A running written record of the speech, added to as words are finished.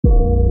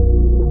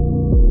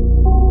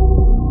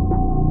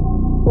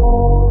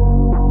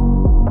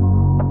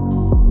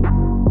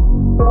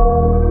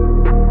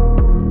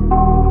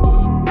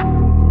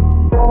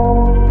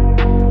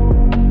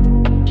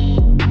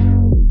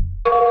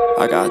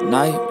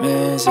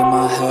nightmares in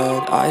my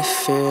head, I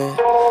fear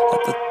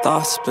that the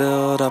thoughts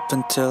build up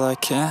until I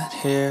can't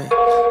hear,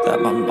 that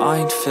my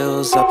mind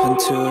fills up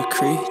into a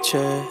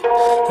creature,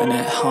 and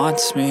it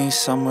haunts me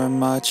somewhere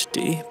much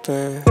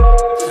deeper.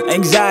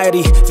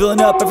 Anxiety,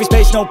 filling up every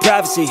space, no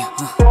privacy.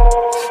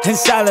 And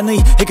silently,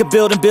 it could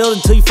build and build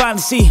until you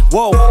finally see,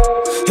 whoa,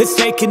 it's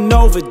taking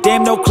over,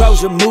 damn no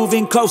closure,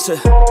 moving closer.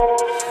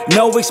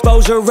 No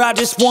exposure, I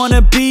just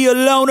wanna be a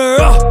loner.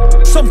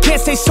 Some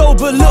can't stay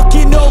sober,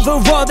 looking over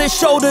all their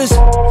shoulders,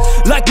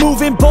 like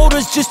moving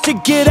boulders just to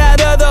get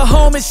out of the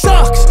home. It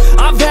sucks,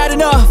 I've had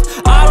enough,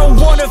 I don't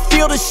wanna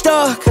feel the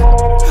stuck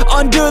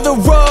under the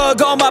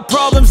rug, all my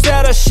problems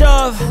that I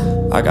shove.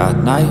 I got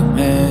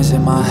nightmares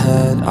in my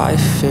head, I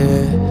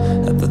fear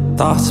that the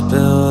thoughts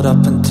build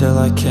up until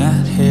I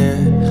can't hear,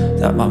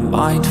 that my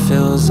mind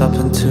fills up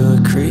into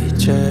a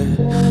creature,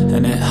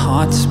 and it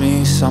haunts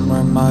me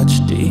somewhere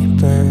much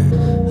deeper.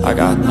 I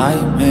got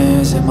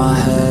nightmares in my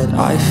head,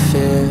 I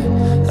fear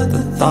that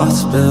the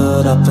thoughts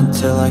build up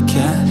until I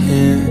can't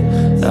hear,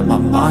 that my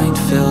mind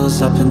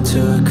fills up into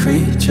a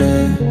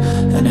creature,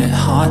 and it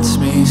haunts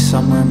me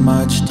somewhere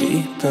much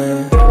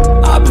deeper.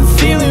 I've been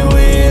feeling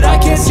weird, I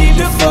can't seem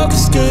to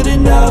focus good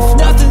enough,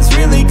 nothing's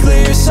really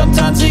clear,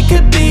 sometimes it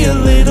could be a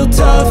little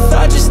tough.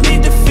 I just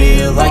need to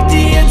feel like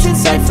the end's in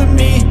sight for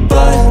me,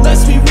 but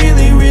let's be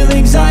really real,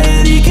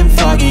 anxiety can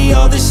foggy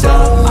all this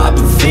stuff. I've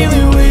been